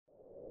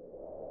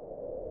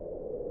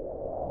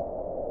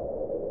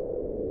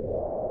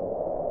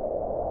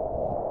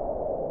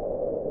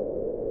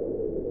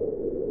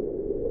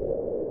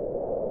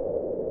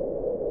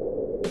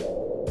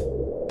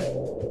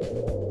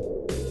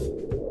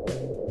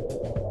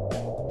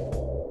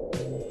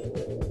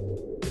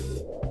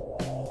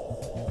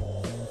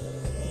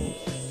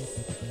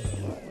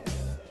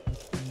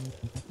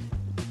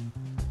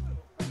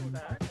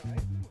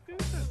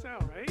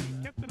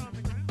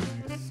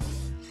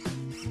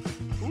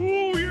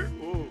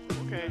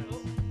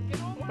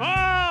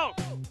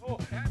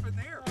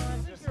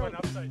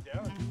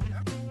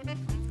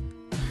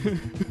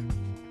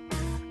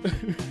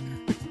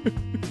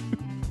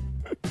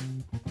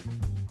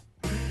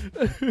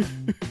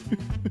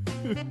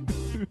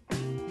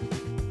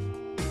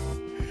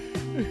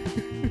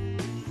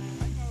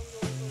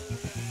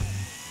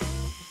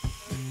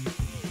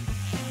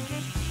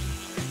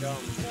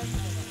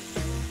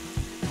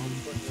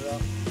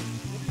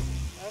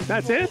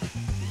That's it?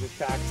 Just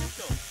tack.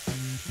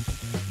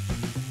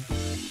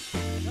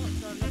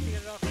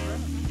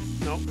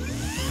 No.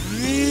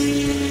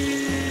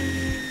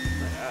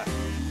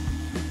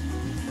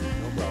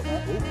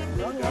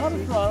 No auto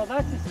throttle,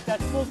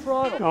 that's full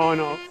throttle. Oh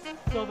no.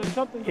 So there's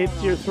something.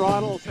 It's your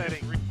throttle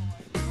setting.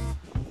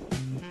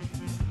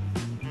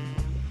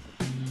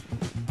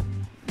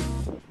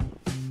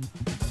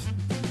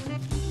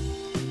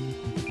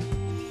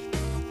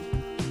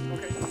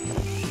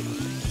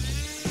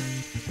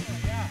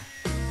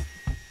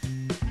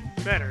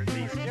 Better at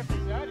least.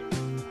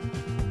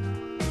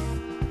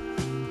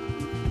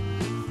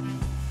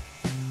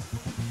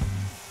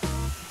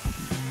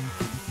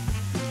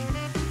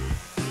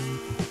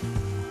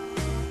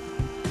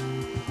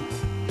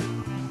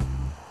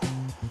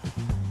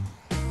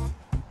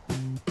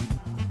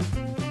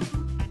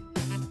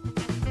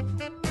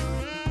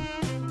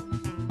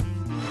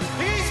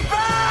 He's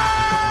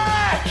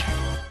back!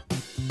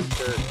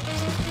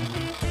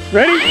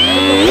 Ready?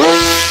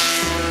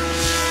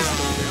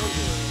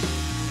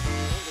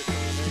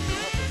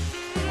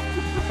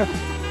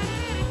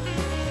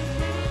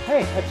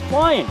 Hey, that's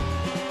flying.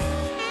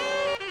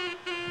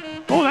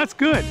 Oh, that's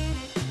good.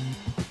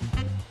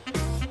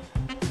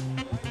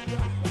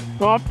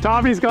 Oh,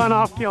 Tommy's gone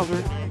off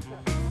kilter.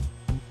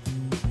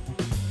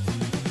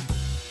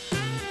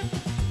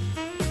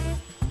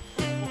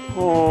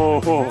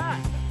 Oh.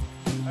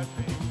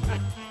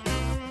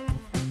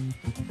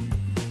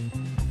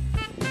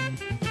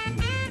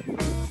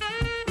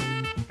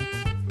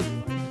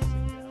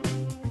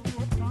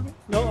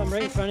 No, I'm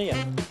right in front of you.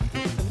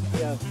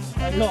 Yeah.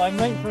 No, I'm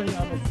right in front of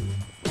you.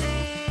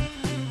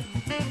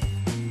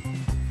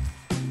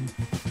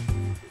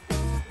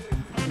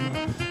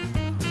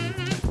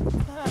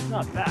 That's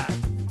not bad.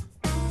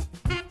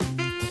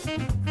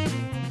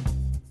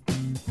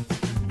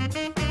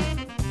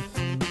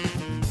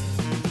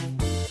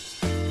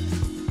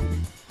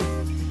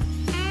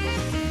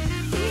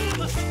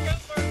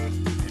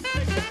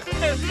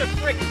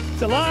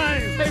 It's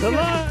alive! It's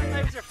alive!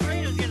 I was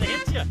afraid it was gonna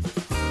hit you.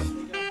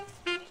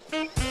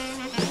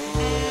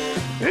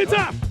 It's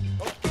up!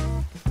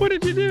 What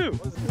did you do?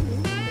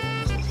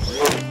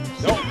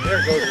 No, there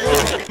it goes.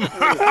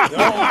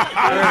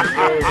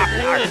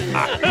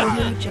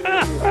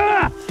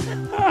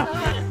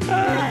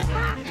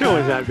 Show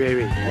us that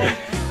baby.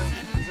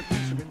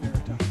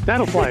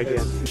 That'll fly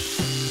again.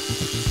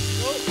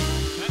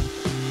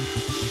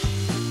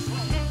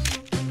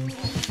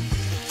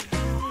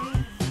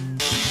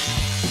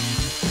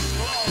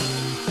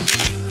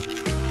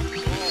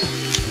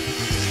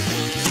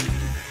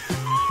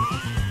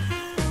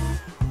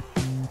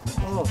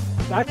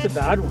 That's a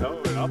bad one. That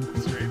went up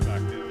and straight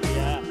back down.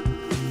 Yeah.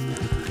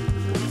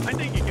 I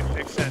think you can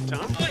fix that,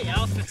 Tom. Oh yeah,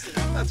 I'll fix it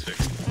up. That's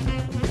fixed.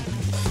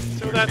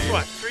 So that's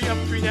what? 3 up,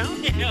 3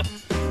 down? Yeah.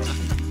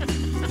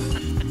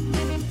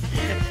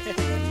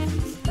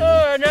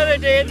 Oh, another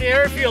day at the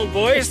airfield,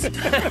 boys.